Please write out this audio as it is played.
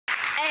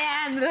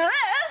And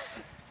this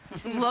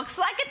looks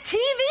like a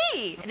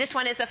TV. This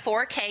one is a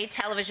 4K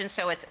television,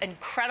 so it's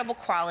incredible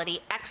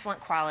quality, excellent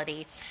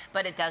quality,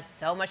 but it does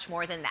so much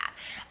more than that.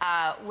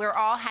 We're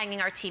all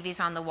hanging our TVs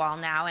on the wall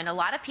now, and a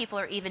lot of people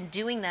are even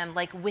doing them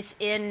like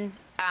within,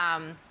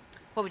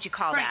 what would you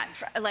call Frames.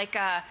 that? Like,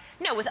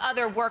 no, with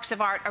other works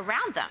of art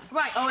around them.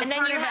 Right, oh, it's and then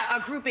part you of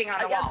have a grouping on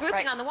the wall. A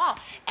grouping right. on the wall.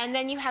 And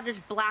then you have this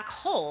black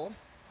hole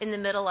in the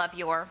middle of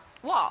your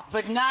wall.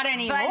 But not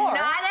anymore. But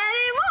not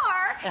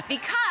anymore,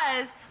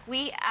 because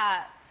we,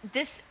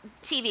 this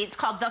TV, it's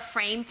called the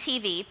Frame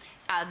TV.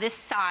 This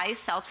size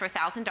sells for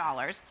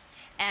 $1,000.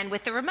 And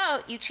with the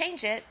remote, you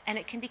change it, and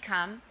it can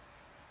become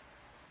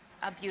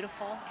a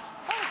beautiful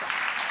photograph.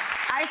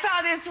 I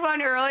saw this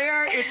one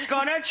earlier. It's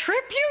gonna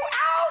trip you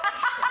out.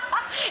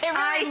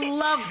 I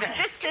love this.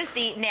 This is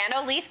the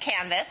Nano Leaf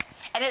canvas,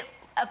 and it,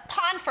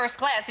 upon first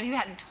glance, if you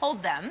hadn't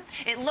told them,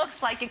 it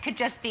looks like it could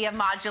just be a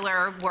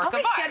modular work of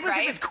art, said was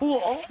right? It was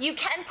cool. You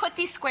can put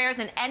these squares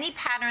in any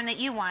pattern that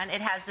you want. It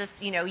has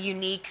this, you know,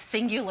 unique,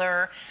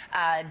 singular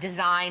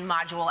design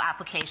module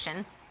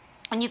application.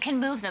 And you can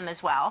move them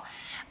as well,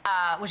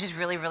 which is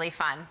really, really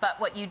fun. But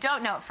what you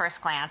don't know at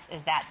first glance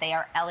is that they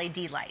are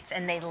LED lights,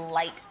 and they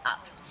light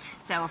up.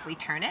 So if we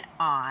turn it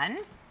on,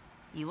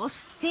 you will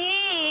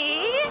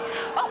see.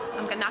 Oh,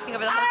 I'm knocking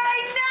over the whole set.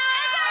 I know!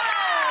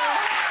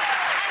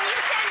 And you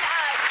can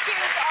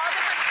choose all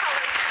different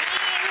color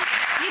schemes.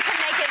 You can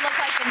make it look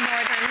like the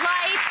Northern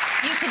Lights.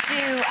 You could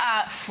do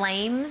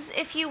flames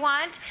if you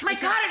want. My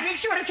God, it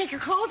makes you want to take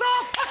your clothes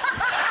off.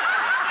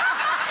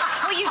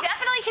 Well, you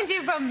definitely can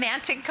do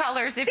romantic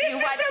colors if you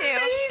want to. This is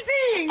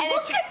amazing. And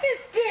Look at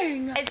this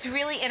thing. It's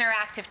really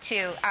interactive,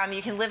 too.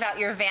 You can live out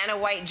your Vanna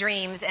White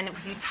dreams, and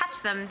if you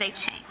touch them, they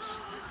change.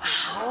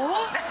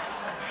 Oh.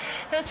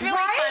 So it's really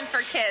fun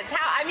for kids.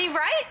 I mean,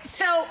 right?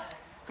 So,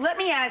 let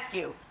me ask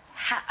you.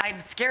 I'm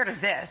scared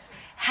of this.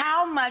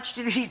 How much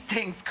do these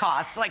things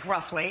cost, like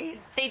roughly?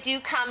 They do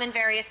come in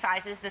various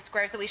sizes. The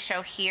squares that we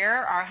show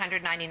here are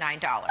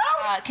 $199.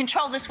 Oh.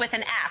 Control this with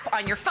an app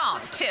on your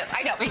phone, too.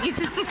 I know, but it's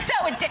so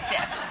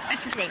addictive. I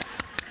just wait.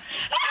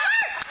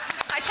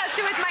 I touched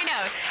it with my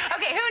nose.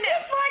 Okay, who knew?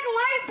 It's like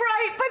light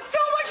bright, but so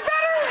much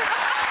better.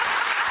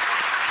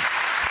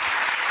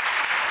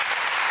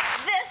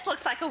 This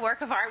looks like a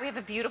work of art. We have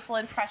a beautiful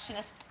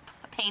Impressionist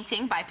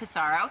painting by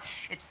Pissarro.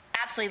 It's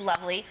absolutely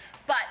lovely.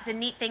 But the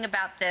neat thing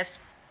about this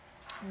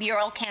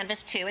mural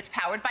canvas, too, it's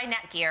powered by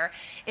Netgear,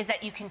 is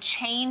that you can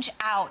change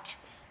out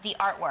the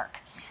artwork.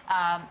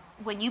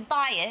 When you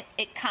buy it,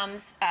 it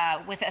comes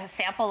with a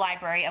sample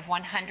library of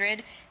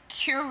 100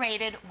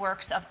 curated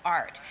works of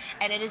art.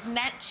 And it is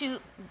meant to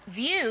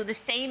view the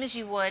same as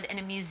you would in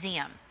a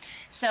museum.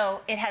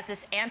 So it has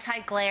this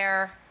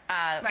anti-glare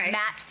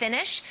matte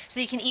finish, so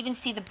you can even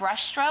see the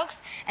brush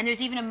strokes. And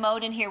there's even a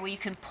mode in here where you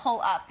can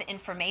pull up the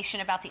information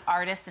about the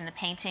artist and the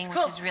painting,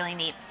 which is really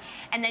neat.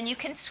 And then you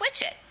can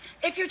switch it.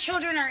 If your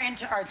children are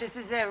into art, this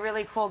is a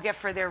really cool gift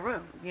for their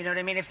room. You know what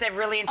I mean? If they're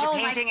really into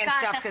painting and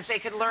stuff, because they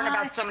could learn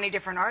about so many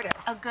different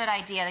artists. A good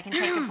idea. They can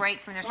take a break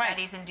from their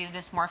studies and do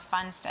this more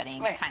fun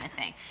studying kind of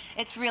thing.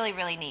 It's really,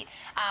 really neat.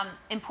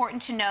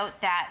 Important to note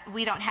that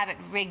we don't have it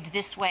rigged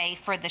this way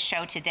for the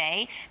show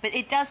today, but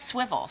it does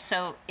swivel,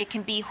 so it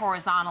can be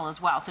horizontal as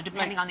well. So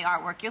depending on the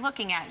artwork you're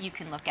looking at, you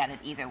can look at it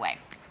either way.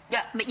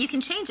 Yeah. But you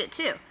can change it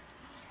too.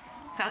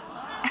 So,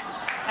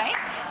 right?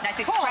 Nice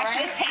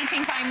expressionist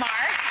painting by Mark.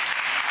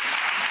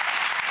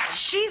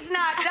 She's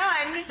not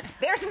done.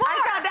 There's more.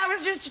 I thought that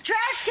was just a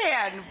trash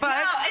can, but...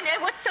 No,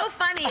 and what's so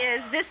funny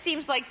is this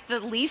seems like the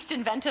least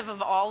inventive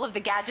of all of the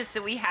gadgets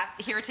that we have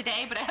here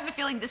today, but I have a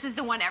feeling this is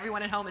the one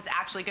everyone at home is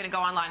actually going to go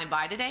online and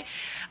buy today.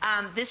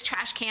 This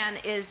trash can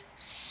is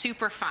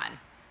super fun.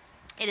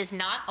 It is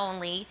not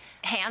only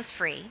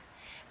hands-free,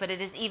 but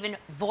it is even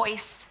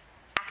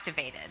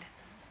voice-activated.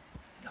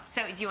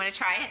 So, do you want to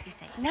try it? You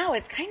say no.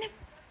 It's kind of...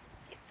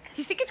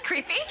 You think it's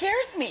creepy? It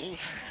scares me.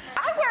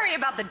 I worry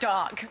about the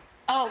dog.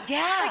 Oh,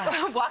 yeah.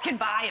 Like, walking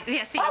by,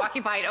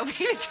 walking by and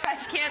opening the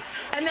trash can.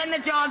 And then the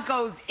dog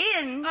goes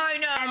in. I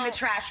know. And the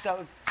trash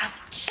goes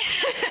ouch.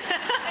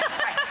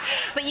 Right.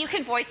 But you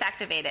can voice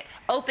activate it.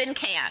 Open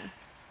can.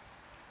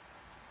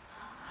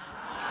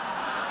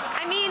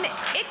 I mean,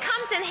 it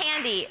comes in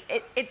handy.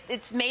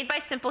 It's made by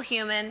Simple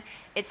Human.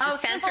 It's a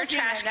sensor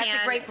trash can.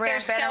 That's a great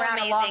brand. They're Been so around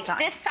amazing. a long time.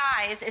 This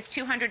size is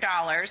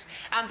 $200,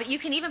 but you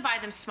can even buy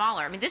them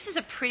smaller. I mean, this is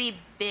a pretty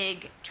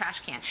big trash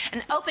can.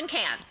 An open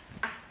can.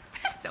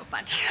 So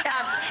fun.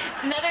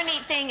 Another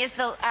neat thing is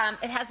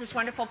it has this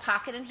wonderful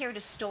pocket in here to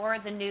store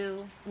the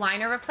new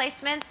liner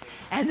replacements.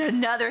 And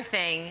another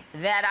thing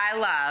that I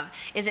love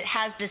is it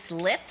has this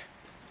lip.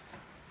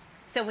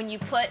 So when you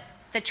put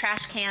the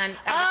trash can,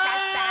 the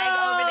trash bag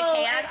over the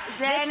can,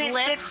 then this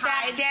lip fits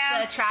back hides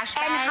down the trash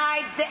bag. and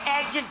hides the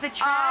edge of the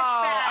trash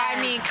bag. I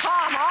mean,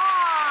 come on.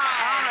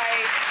 All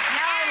right.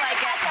 Now I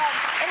like it.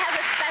 It has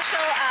a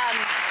special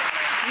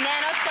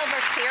nano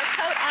silver clear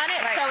coat on it,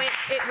 so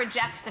it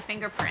rejects the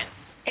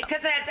fingerprints.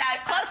 Because it has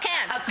closed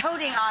can. A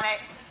coating on it.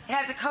 It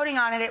has a coating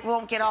on it. It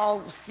won't get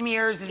all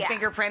smears and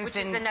fingerprints.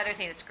 Which is another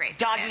thing that's great.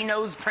 Doggy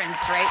nose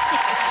prints, right?